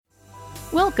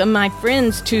Welcome, my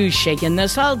friends, to Shakin' the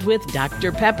Salt with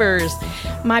Dr. Peppers.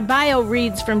 My bio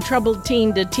reads from troubled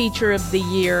teen to teacher of the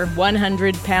year,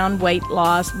 100-pound weight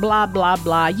loss, blah, blah,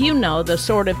 blah. You know, the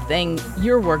sort of thing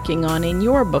you're working on in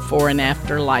your before and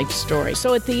after life story.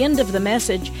 So at the end of the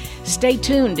message, stay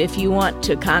tuned if you want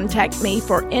to contact me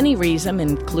for any reason,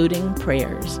 including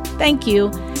prayers. Thank you.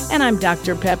 And I'm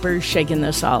Dr. Peppers, Shakin'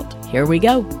 the Salt. Here we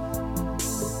go.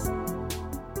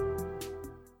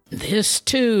 This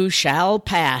too shall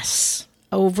pass.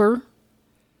 Over.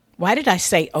 Why did I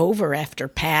say over after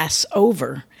pass?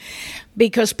 Over.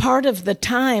 Because part of the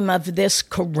time of this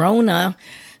corona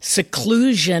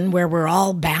seclusion where we're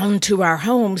all bound to our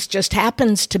homes just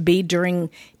happens to be during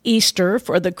Easter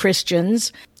for the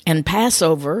Christians and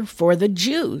Passover for the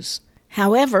Jews.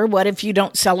 However, what if you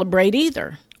don't celebrate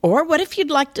either? Or what if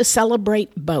you'd like to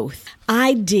celebrate both?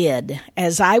 I did,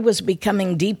 as I was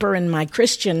becoming deeper in my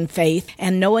Christian faith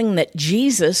and knowing that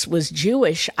Jesus was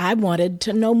Jewish, I wanted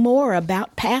to know more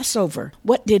about Passover.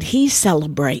 What did he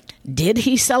celebrate? Did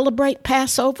he celebrate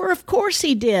Passover? Of course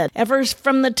he did. Ever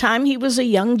from the time he was a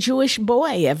young Jewish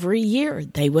boy, every year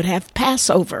they would have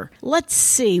Passover. Let's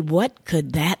see, what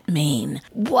could that mean?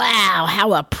 Wow,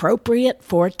 how appropriate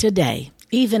for today.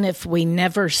 Even if we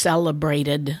never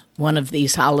celebrated one of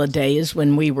these holidays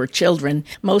when we were children,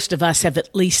 most of us have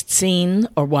at least seen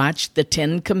or watched the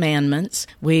Ten Commandments.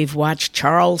 We've watched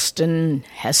Charleston,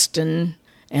 Heston,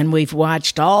 and we've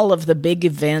watched all of the big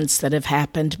events that have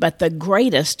happened. But the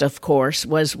greatest, of course,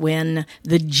 was when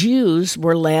the Jews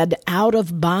were led out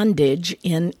of bondage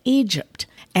in Egypt.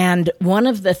 And one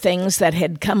of the things that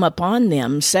had come upon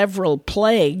them, several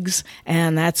plagues,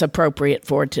 and that's appropriate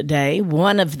for today,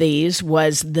 one of these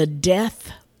was the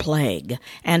death plague.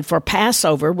 And for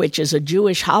Passover, which is a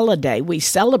Jewish holiday, we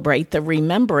celebrate the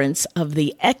remembrance of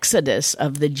the exodus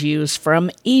of the Jews from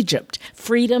Egypt,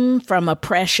 freedom from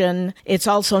oppression. It's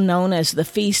also known as the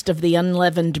Feast of the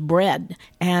Unleavened Bread.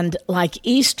 And like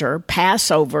Easter,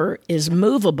 Passover is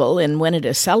movable in when it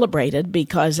is celebrated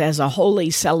because as a holy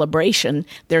celebration,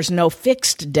 there's no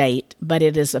fixed date, but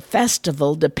it is a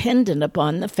festival dependent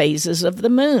upon the phases of the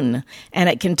moon. And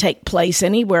it can take place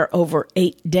anywhere over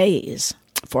 8 days.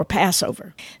 For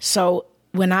Passover. So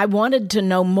when I wanted to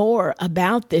know more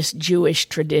about this Jewish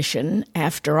tradition,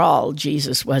 after all,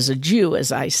 Jesus was a Jew,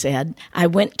 as I said, I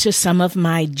went to some of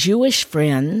my Jewish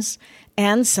friends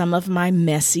and some of my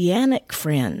Messianic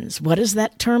friends. What does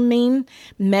that term mean?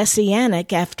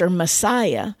 Messianic, after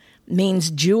Messiah,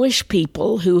 means Jewish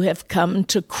people who have come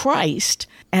to Christ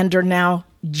and are now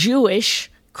Jewish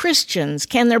Christians.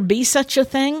 Can there be such a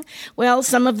thing? Well,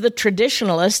 some of the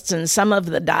traditionalists and some of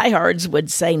the diehards would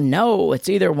say no, it's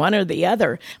either one or the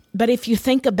other. But if you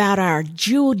think about our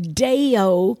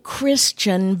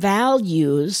Judeo-Christian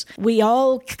values, we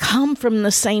all come from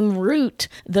the same root.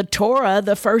 The Torah,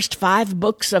 the first 5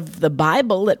 books of the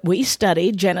Bible that we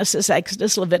study, Genesis,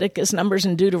 Exodus, Leviticus, Numbers,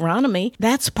 and Deuteronomy,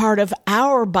 that's part of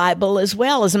our Bible as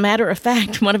well. As a matter of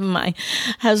fact, one of my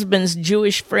husband's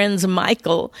Jewish friends,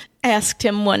 Michael, asked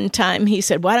him one time, he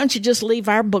said, why don't you just leave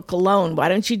our book alone? Why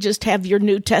don't you just have your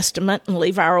New Testament and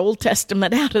leave our Old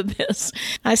Testament out of this?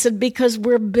 I said, because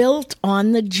we're built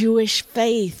on the Jewish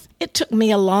faith. It took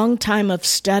me a long time of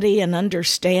study and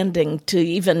understanding to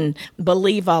even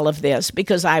believe all of this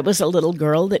because I was a little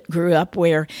girl that grew up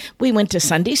where we went to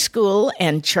Sunday school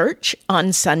and church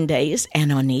on Sundays,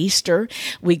 and on Easter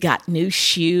we got new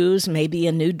shoes, maybe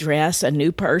a new dress, a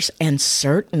new purse, and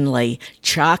certainly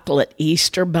chocolate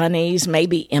Easter bunnies,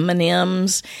 maybe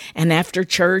M&Ms. And after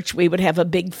church we would have a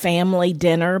big family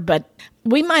dinner, but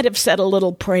we might have said a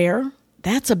little prayer.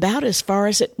 That's about as far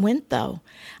as it went, though.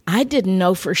 I didn't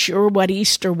know for sure what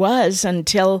Easter was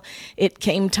until it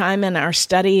came time in our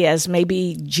study as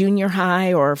maybe junior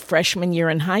high or freshman year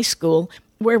in high school,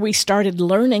 where we started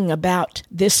learning about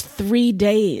this 3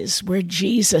 days where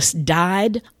Jesus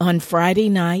died on Friday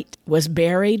night, was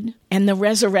buried, and the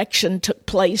resurrection took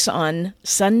place on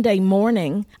Sunday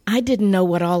morning. I didn't know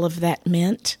what all of that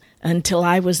meant until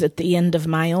I was at the end of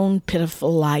my own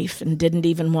pitiful life and didn't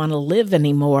even want to live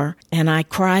anymore. And I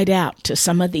cried out to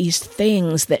some of these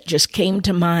things that just came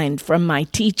to mind from my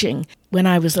teaching when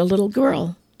I was a little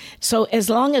girl. So as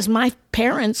long as my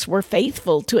parents were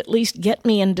faithful to at least get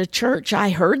me into church,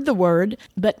 I heard the word.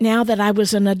 But now that I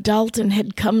was an adult and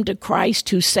had come to Christ,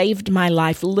 who saved my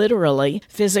life literally,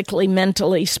 physically,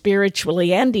 mentally,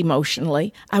 spiritually, and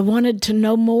emotionally, I wanted to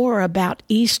know more about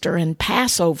Easter and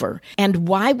Passover. And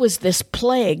why was this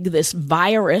plague, this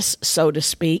virus, so to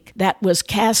speak, that was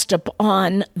cast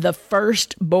upon the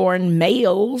firstborn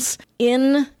males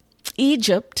in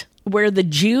Egypt, where the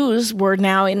Jews were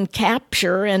now in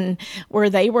capture and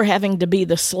where they were having to be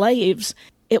the slaves,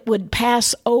 it would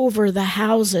pass over the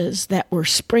houses that were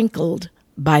sprinkled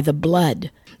by the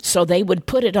blood. So they would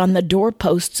put it on the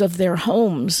doorposts of their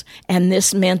homes, and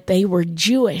this meant they were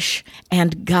Jewish,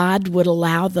 and God would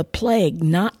allow the plague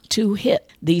not to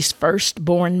hit these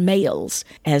firstborn males,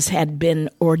 as had been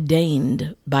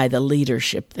ordained by the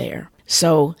leadership there.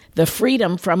 So the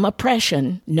freedom from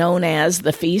oppression, known as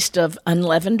the Feast of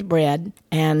Unleavened Bread,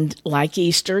 and like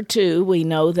Easter too, we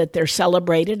know that they're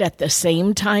celebrated at the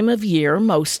same time of year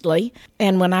mostly.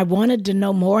 And when I wanted to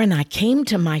know more, and I came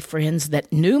to my friends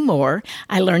that knew more,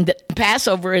 I learned that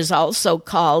Passover is also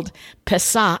called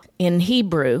Pesach in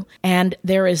Hebrew, and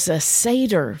there is a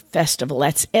Seder festival,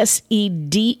 that's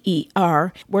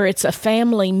Seder, where it's a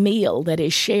family meal that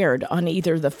is shared on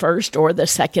either the first or the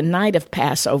second night of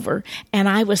Passover. And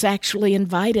I was actually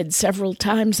invited several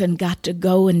times and got to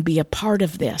go and be a part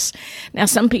of this. Now,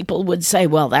 some people would say,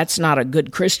 well, that's not a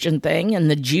good Christian thing. And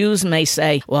the Jews may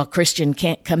say, well, Christian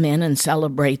can't come in and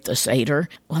celebrate the Seder.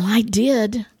 Well, I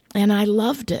did, and I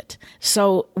loved it.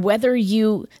 So whether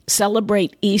you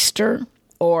celebrate Easter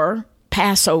or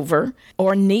Passover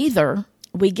or neither,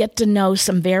 we get to know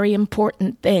some very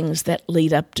important things that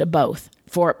lead up to both.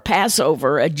 For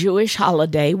Passover, a Jewish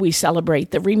holiday, we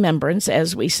celebrate the remembrance,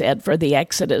 as we said, for the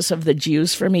exodus of the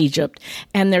Jews from Egypt,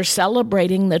 and they're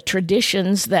celebrating the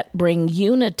traditions that bring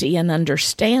unity and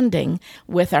understanding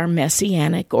with our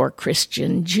Messianic or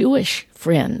Christian Jewish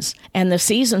friends. And the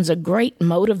season's a great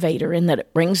motivator in that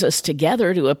it brings us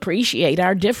together to appreciate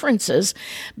our differences,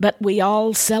 but we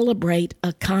all celebrate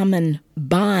a common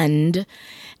bond.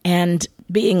 And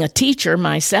being a teacher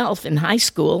myself in high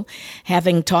school,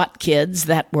 having taught kids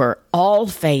that were all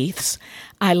faiths,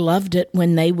 I loved it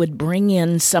when they would bring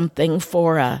in something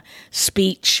for a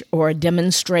speech or a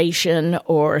demonstration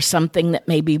or something that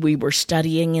maybe we were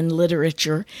studying in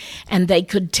literature, and they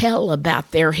could tell about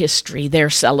their history,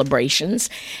 their celebrations,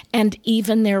 and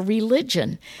even their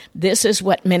religion. This is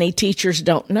what many teachers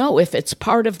don't know. If it's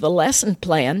part of the lesson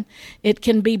plan, it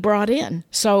can be brought in.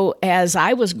 So as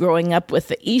I was growing up with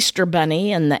the Easter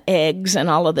bunny and the eggs and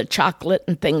all of the chocolate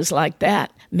and things like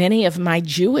that, many of my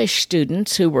Jewish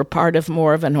students who were part of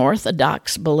more of an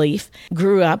Orthodox belief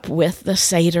grew up with the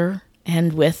Seder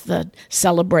and with the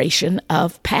celebration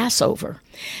of Passover.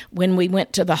 When we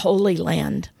went to the Holy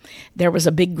Land, there was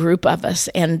a big group of us,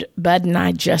 and Bud and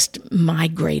I just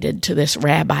migrated to this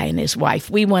rabbi and his wife.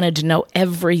 We wanted to know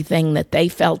everything that they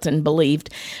felt and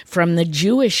believed from the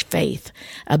Jewish faith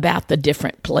about the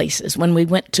different places. When we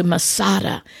went to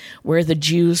Masada, where the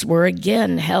Jews were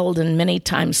again held and many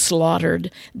times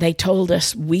slaughtered, they told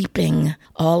us weeping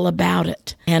all about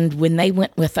it. And when they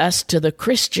went with us to the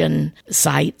Christian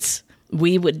sites,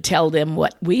 we would tell them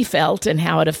what we felt and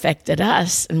how it affected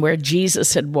us and where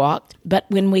Jesus had walked. But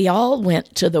when we all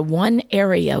went to the one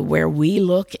area where we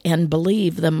look and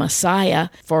believe the Messiah,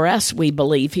 for us, we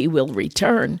believe he will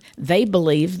return. They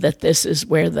believe that this is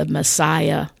where the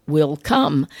Messiah will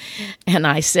come. And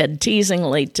I said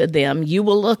teasingly to them, you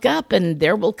will look up and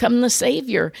there will come the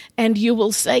Savior, and you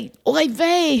will say, oy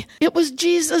vey, it was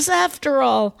Jesus after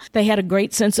all. They had a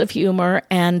great sense of humor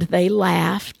and they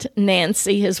laughed.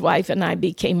 Nancy, his wife, and I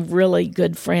became really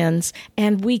good friends,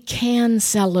 and we can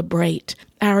celebrate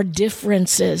our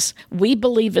differences. We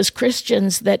believe as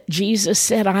Christians that Jesus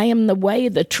said, I am the way,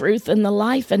 the truth, and the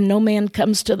life, and no man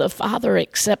comes to the Father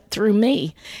except through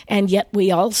me. And yet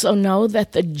we also know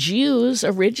that the Jews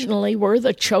originally were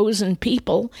the chosen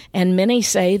people, and many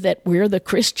say that we're the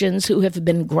Christians who have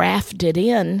been grafted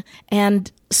in.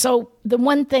 And so the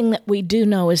one thing that we do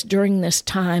know is during this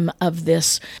time of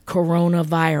this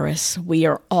coronavirus, we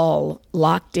are all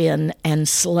locked in and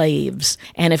slaves.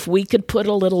 And if we could put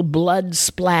a little blood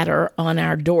splatter on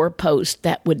our doorpost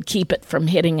that would keep it from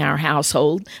hitting our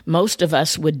household, most of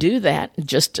us would do that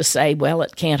just to say, well,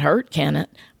 it can't hurt, can it?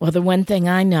 Well, the one thing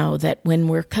I know that when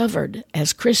we're covered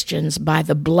as Christians by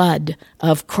the blood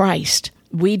of Christ,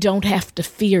 we don't have to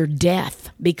fear death,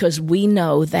 because we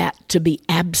know that to be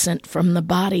absent from the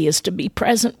body is to be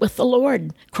present with the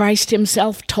Lord. Christ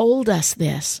himself told us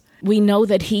this. We know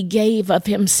that he gave of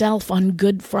himself on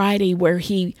Good Friday, where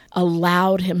he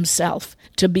allowed himself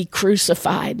to be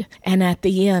crucified. And at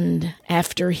the end,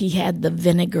 after he had the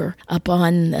vinegar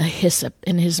upon the hyssop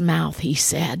in his mouth, he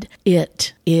said,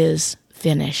 it is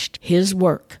finished. His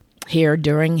work here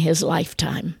during his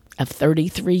lifetime of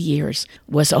 33 years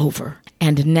was over.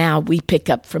 And now we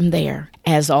pick up from there,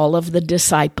 as all of the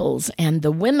disciples and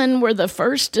the women were the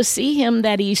first to see him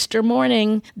that Easter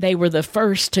morning. They were the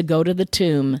first to go to the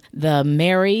tomb. The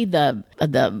Mary, the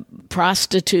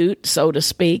prostitute, so to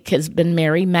speak, has been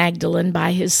Mary Magdalene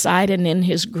by his side and in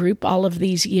his group all of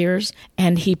these years.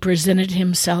 And he presented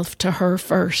himself to her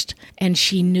first. And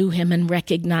she knew him and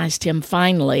recognized him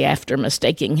finally after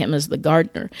mistaking him as the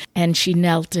gardener. And she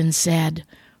knelt and said,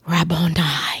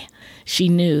 "Rabboni." She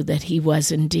knew that he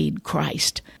was indeed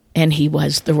Christ, and he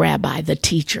was the rabbi, the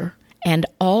teacher. And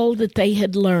all that they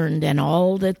had learned and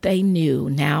all that they knew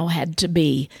now had to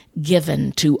be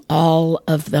given to all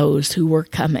of those who were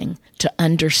coming to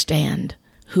understand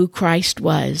who Christ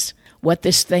was, what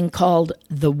this thing called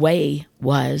the way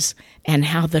was, and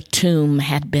how the tomb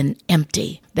had been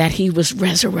empty, that he was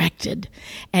resurrected.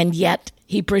 And yet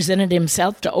he presented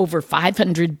himself to over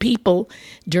 500 people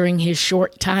during his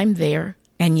short time there.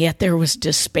 And yet there was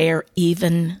despair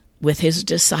even with his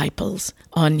disciples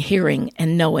on hearing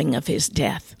and knowing of his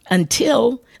death,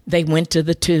 until they went to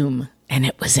the tomb and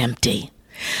it was empty.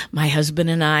 My husband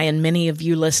and I, and many of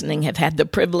you listening, have had the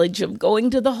privilege of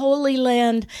going to the Holy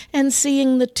Land and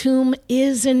seeing the tomb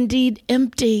is indeed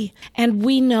empty. And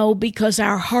we know, because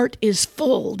our heart is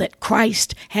full, that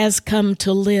Christ has come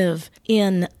to live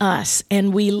in us,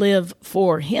 and we live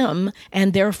for him,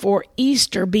 and therefore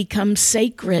Easter becomes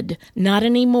sacred. Not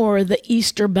anymore the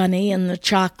Easter bunny and the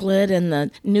chocolate and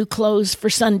the new clothes for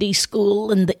Sunday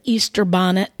school and the Easter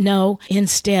bonnet. No,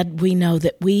 instead we know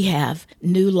that we have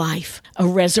new life, a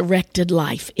resurrected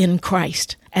life in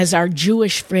Christ, as our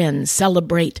Jewish friends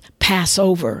celebrate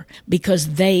Passover,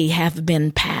 because they have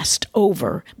been passed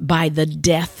over by the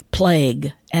death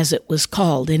plague, as it was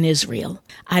called in Israel.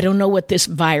 I don't know what this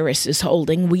virus is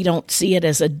holding. We don't see it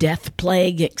as a death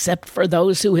plague, except for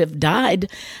those who have died.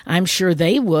 I'm sure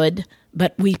they would.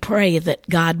 But we pray that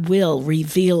God will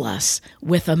reveal us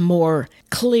with a more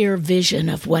clear vision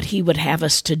of what he would have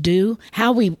us to do,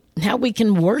 how we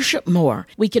can worship more.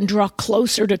 We can draw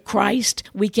closer to Christ.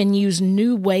 We can use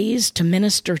new ways to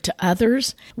minister to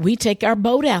others. We take our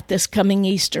boat out this coming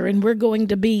Easter, and we're going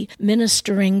to be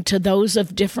ministering to those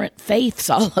of different faiths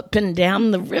all up and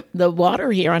down the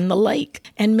water here on the lake.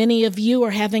 And many of you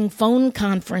are having phone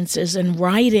conferences and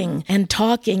writing and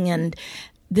talking, and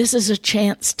this is a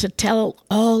chance to tell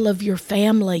all of your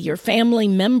family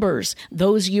members,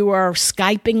 those you are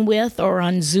Skyping with or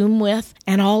on Zoom with,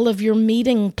 and all of your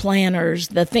meeting planners,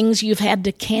 the things you've had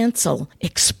to cancel.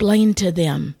 Explain to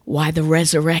them why the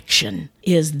resurrection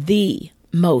is the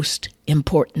most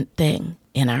important thing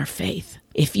in our faith.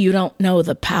 If you don't know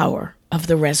the power of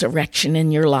the resurrection in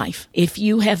your life, if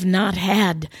you have not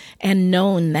had and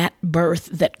known that birth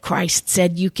that Christ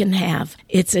said you can have,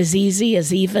 it's as easy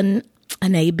as even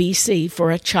an ABC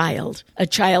for a child. A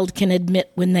child can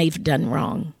admit when they've done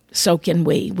wrong. So can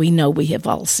we. We know we have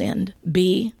all sinned.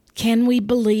 B, can we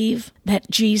believe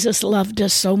that Jesus loved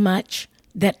us so much,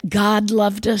 that God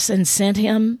loved us and sent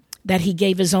him, that he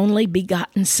gave his only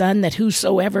begotten Son, that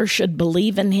whosoever should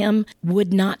believe in him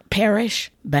would not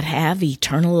perish, but have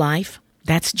eternal life?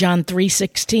 That's John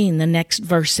 3:16. The next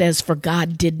verse says, "For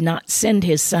God did not send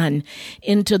his Son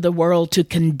into the world to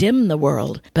condemn the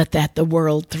world, but that the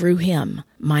world through him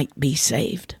might be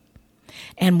saved."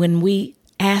 And when we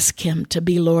ask him to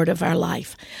be Lord of our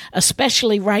life,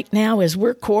 especially right now as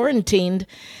we're quarantined,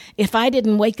 if I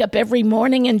didn't wake up every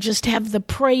morning and just have the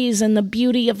praise and the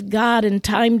beauty of God and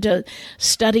time to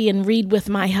study and read with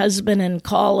my husband and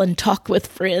call and talk with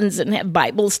friends and have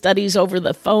Bible studies over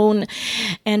the phone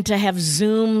and to have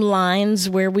Zoom lines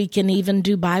where we can even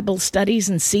do Bible studies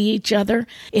and see each other,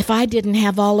 if I didn't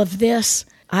have all of this,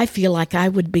 I feel like I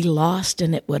would be lost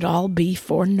and it would all be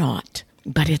for naught.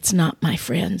 But it's not, my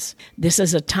friends. This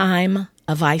is a time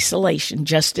of isolation,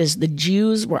 just as the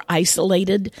Jews were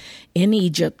isolated in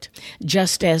Egypt,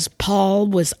 just as Paul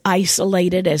was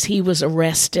isolated as he was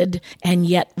arrested and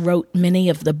yet wrote many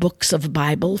of the books of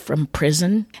Bible from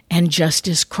prison, and just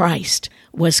as Christ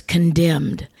was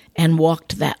condemned and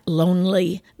walked that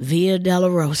lonely Via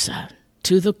Dolorosa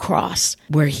to the cross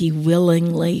where he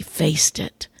willingly faced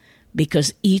it,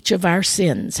 because each of our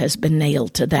sins has been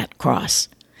nailed to that cross.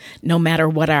 No matter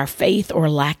what our faith or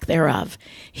lack thereof,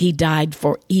 he died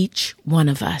for each one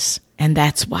of us. And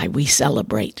that's why we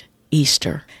celebrate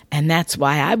Easter. And that's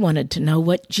why I wanted to know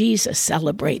what Jesus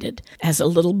celebrated as a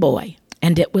little boy.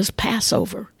 And it was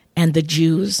Passover. And the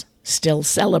Jews still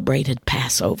celebrated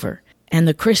Passover. And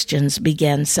the Christians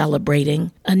began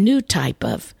celebrating a new type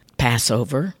of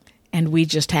Passover. And we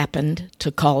just happened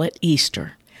to call it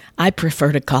Easter. I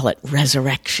prefer to call it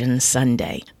Resurrection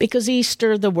Sunday because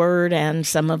Easter, the word, and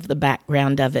some of the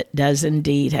background of it does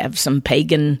indeed have some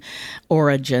pagan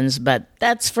origins, but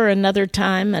that's for another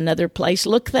time, another place.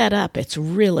 Look that up. It's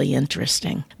really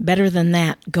interesting. Better than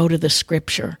that, go to the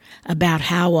scripture about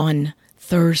how on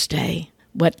Thursday,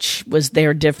 which was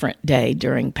their different day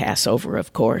during Passover,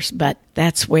 of course, but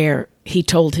that's where he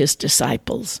told his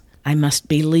disciples, I must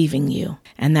be leaving you.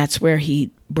 And that's where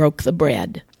he broke the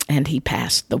bread and he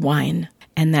passed the wine.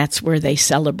 And that's where they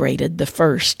celebrated the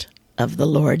first of the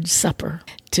Lord's Supper.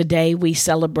 Today we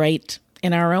celebrate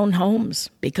in our own homes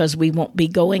because we won't be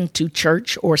going to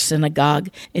church or synagogue.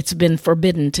 It's been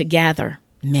forbidden to gather.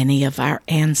 Many of our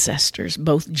ancestors,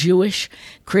 both Jewish,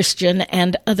 Christian,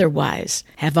 and otherwise,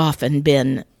 have often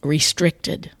been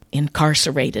restricted,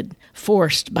 incarcerated,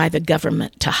 forced by the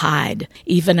government to hide.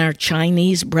 Even our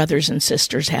Chinese brothers and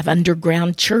sisters have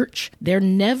underground church. They're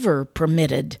never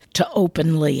permitted to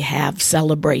openly have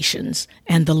celebrations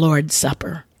and the Lord's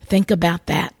Supper. Think about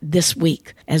that this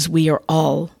week as we are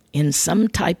all in some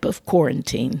type of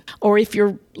quarantine. Or if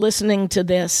you're listening to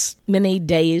this many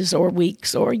days or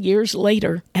weeks or years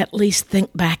later, at least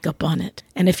think back upon it.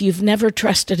 And if you've never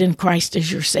trusted in Christ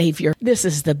as your Savior, this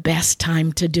is the best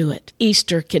time to do it.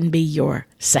 Easter can be your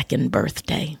second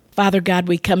birthday. Father God,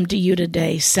 we come to you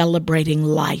today celebrating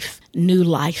life, new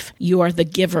life. You are the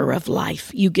giver of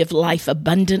life. You give life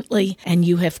abundantly, and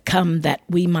you have come that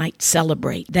we might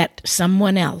celebrate that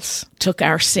someone else took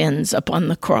our sins upon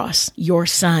the cross, your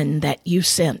Son that you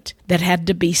sent, that had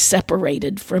to be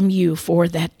separated from you for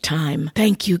that time.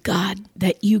 Thank you, God,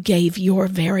 that you gave your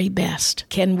very best.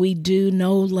 Can we do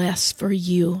no less for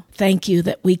you? Thank you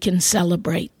that we can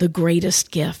celebrate the greatest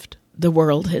gift the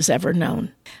world has ever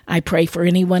known. I pray for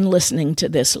anyone listening to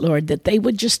this, Lord, that they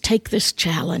would just take this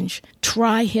challenge.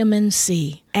 Try him and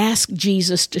see. Ask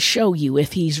Jesus to show you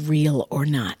if he's real or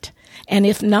not. And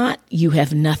if not, you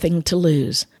have nothing to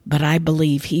lose. But I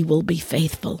believe he will be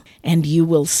faithful, and you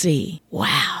will see,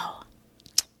 wow,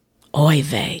 oy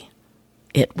vey,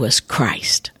 it was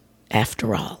Christ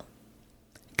after all.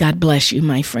 God bless you,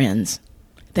 my friends.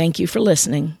 Thank you for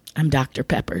listening. I'm Dr.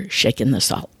 Pepper, shaking the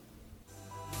salt.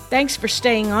 Thanks for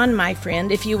staying on, my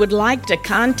friend. If you would like to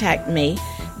contact me,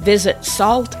 visit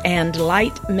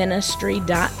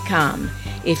saltandlightministry.com.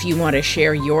 If you want to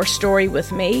share your story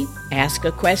with me, ask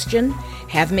a question,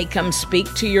 have me come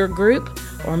speak to your group,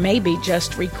 or maybe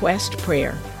just request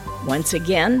prayer. Once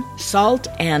again,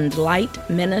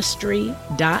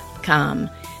 saltandlightministry.com.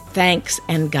 Thanks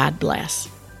and God bless.